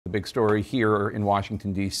Big story here in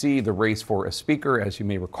Washington, D.C., the race for a speaker. As you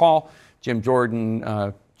may recall, Jim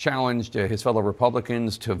Jordan challenged his fellow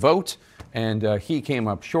Republicans to vote, and he came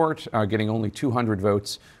up short, getting only 200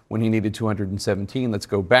 votes when he needed 217. Let's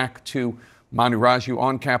go back to Manu Raju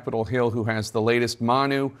on Capitol Hill, who has the latest.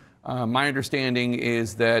 Manu, my understanding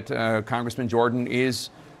is that Congressman Jordan is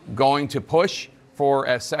going to push for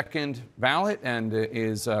a second ballot and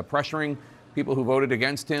is pressuring people who voted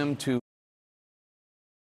against him to.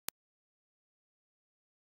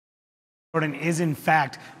 Jordan is, in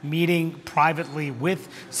fact, meeting privately with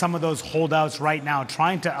some of those holdouts right now,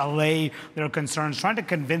 trying to allay their concerns, trying to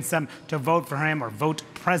convince them to vote for him or vote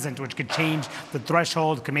present, which could change the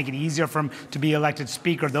threshold, could make it easier for him to be elected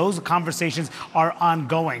speaker. Those conversations are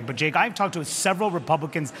ongoing. But, Jake, I've talked to several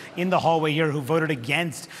Republicans in the hallway here who voted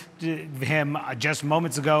against him just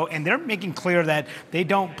moments ago, and they're making clear that they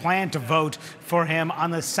don't plan to vote for him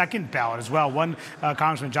on the second ballot as well. One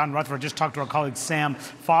Congressman John Rutherford just talked to our colleague Sam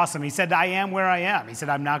Fossum. He said, I am where I am. He said,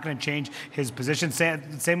 I'm not going to change his position.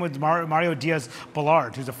 Same with Mario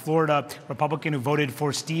Diaz-Balart, who's a Florida Republican who voted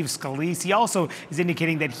for Steve Scalise. He also is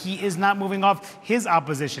indicating that he is not moving off his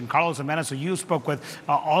opposition. Carlos Jimenez, who you spoke with,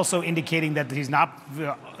 also indicating that he's not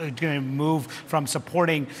going to move from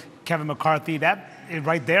supporting Kevin McCarthy. That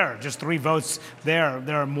right there, just 3 votes there.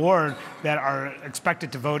 There are more that are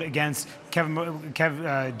expected to vote against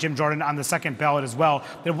Jim Jordan on the second ballot as well.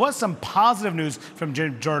 There was some positive news from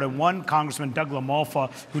Jim Jordan. One Congressman, Doug LaMalfa,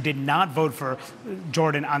 who did not vote for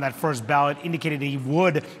Jordan on that first ballot, indicated he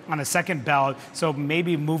would on a second ballot. So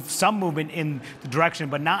maybe some movement in the direction,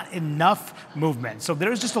 but not enough movement. So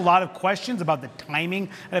there's just a lot of questions about the timing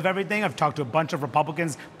of everything. I've talked to a bunch of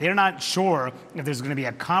Republicans. They're not sure if there's going to be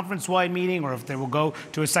a conference-wide meeting or if they will go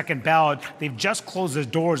to a second ballot. They've just closed the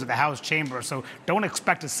doors at the House chamber, so don't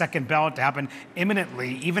expect a second ballot to happen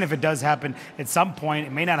imminently. Even if it does happen at some point,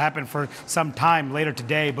 it may not happen for some time later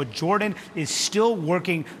today. But Jordan is still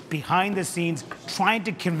working behind the scenes, trying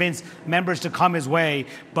to convince members to come his way.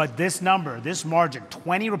 But this number, this margin,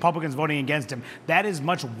 20 Republicans voting against him, that is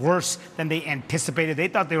much worse than they anticipated. They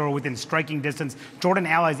thought they were within striking distance. Jordan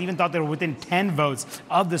allies even thought they were within 10 votes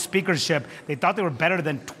of the speakership. They thought they were better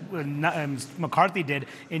than McCarthy did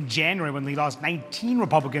in January when he lost 19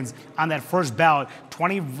 Republicans on that first ballot.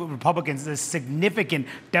 20 Republicans is a significant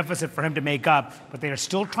deficit for him to make up, but they are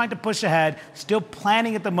still trying to push ahead, still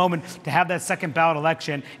planning at the moment to have that second ballot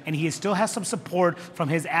election, and he still has some support from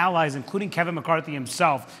his allies, including Kevin McCarthy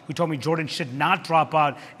himself, who told me Jordan should not drop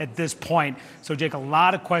out at this point. So, Jake, a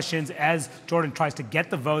lot of questions as Jordan tries to get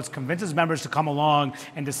the votes, convinces members to come along,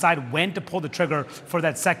 and decide when to pull the trigger for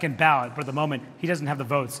that second ballot. But at the moment, he doesn't have the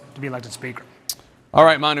votes to be elected speaker. All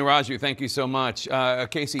right, Manu Raju, thank you so much.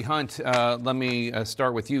 Kasie Hunt, let me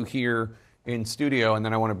start with you here in studio, and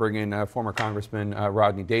then I want to bring in former Congressman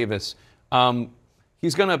Rodney Davis.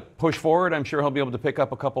 He's going to push forward. I'm sure he'll be able to pick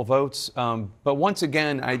up a couple votes. But once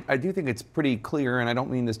again, I do think it's pretty clear, and I don't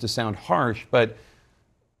mean this to sound harsh, but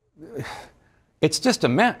it's just a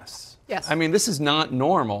mess. Yes. I mean, this is not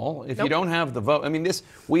normal. If you don't have the vote, I mean,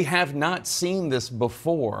 we have not seen this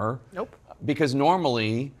before. Nope. Because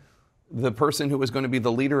normally, the person who is going to be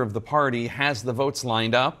the leader of the party has the votes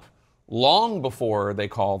lined up long before they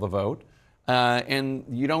call the vote, and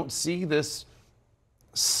you don't see this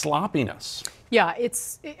sloppiness. Yeah,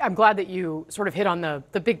 I'm glad that you sort of hit on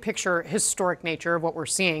the big picture historic nature of what we're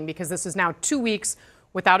seeing, because this is now 2 weeks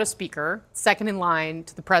without a speaker, second in line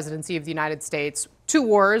to the presidency of the United States, 2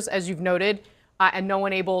 wars, as you've noted, and no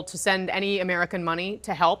one able to send any American money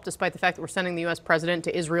to help, despite the fact that we're sending the U.S. president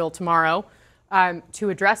to Israel tomorrow to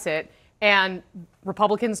address it. And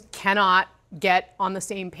Republicans cannot get on the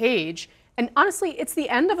same page. And honestly, it's the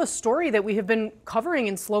end of a story that we have been covering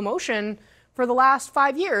in slow motion for the last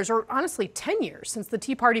 5 years, or honestly 10 years, since the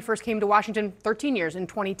Tea Party first came to Washington, 13 years in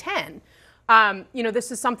 2010.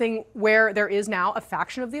 This is something where there is now a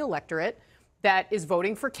faction of the electorate that is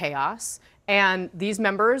voting for chaos. And these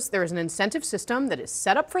members, there is an incentive system that is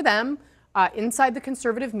set up for them inside the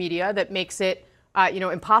conservative media that makes it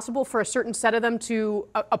impossible for a certain set of them to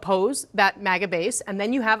oppose that MAGA base. And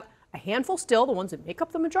then you have a handful still, the ones that make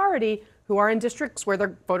up the majority, who are in districts where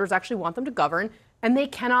their voters actually want them to govern, and they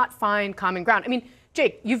cannot find common ground. I mean,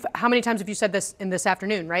 Jake, how many times have you said this in this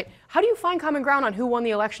afternoon, right? How do you find common ground on who won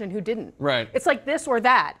the election and who didn't? Right. It's like this or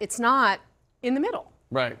that. It's not in the middle.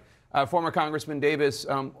 Right. Former Congressman Davis,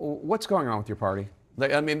 what's going on with your party?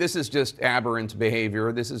 I mean, this is just aberrant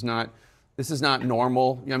behavior. This is not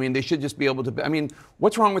normal. I mean, they should just be able to. I mean,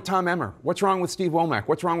 what's wrong with Tom Emmer? What's wrong with Steve Womack?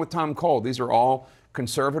 What's wrong with Tom Cole? These are all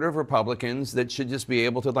conservative Republicans that should just be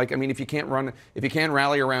able to, I mean, if you can't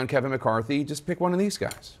rally around Kevin McCarthy, just pick one of these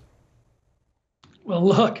guys. Well,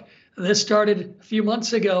 look, this started a few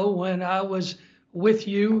months ago when I was with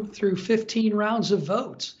you through 15 rounds of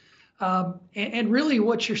votes. And really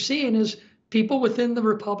what you're seeing is people within the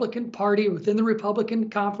Republican Party, within the Republican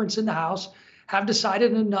conference in the House, have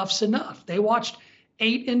decided enough's enough. They watched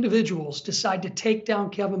 8 individuals decide to take down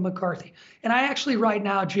Kevin McCarthy. And I actually right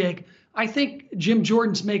now, Jake, I think Jim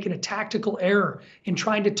Jordan's making a tactical error in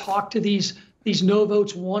trying to talk to these no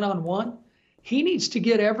votes one-on-one. He needs to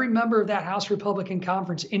get every member of that House Republican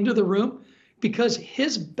Conference into the room, because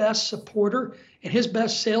his best supporter and his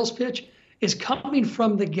best sales pitch is coming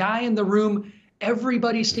from the guy in the room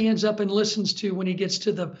everybody stands up and listens to when he gets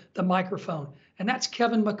to the microphone. And that's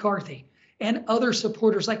Kevin McCarthy and other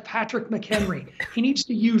supporters like Patrick McHenry. He needs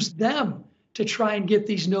to use them to try and get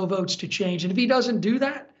these no votes to change. And if he doesn't do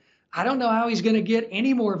that, I don't know how he's going to get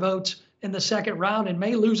any more votes in the second round and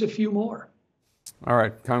may lose a few more. All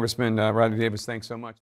right, Congressman Rodney Davis, thanks so much.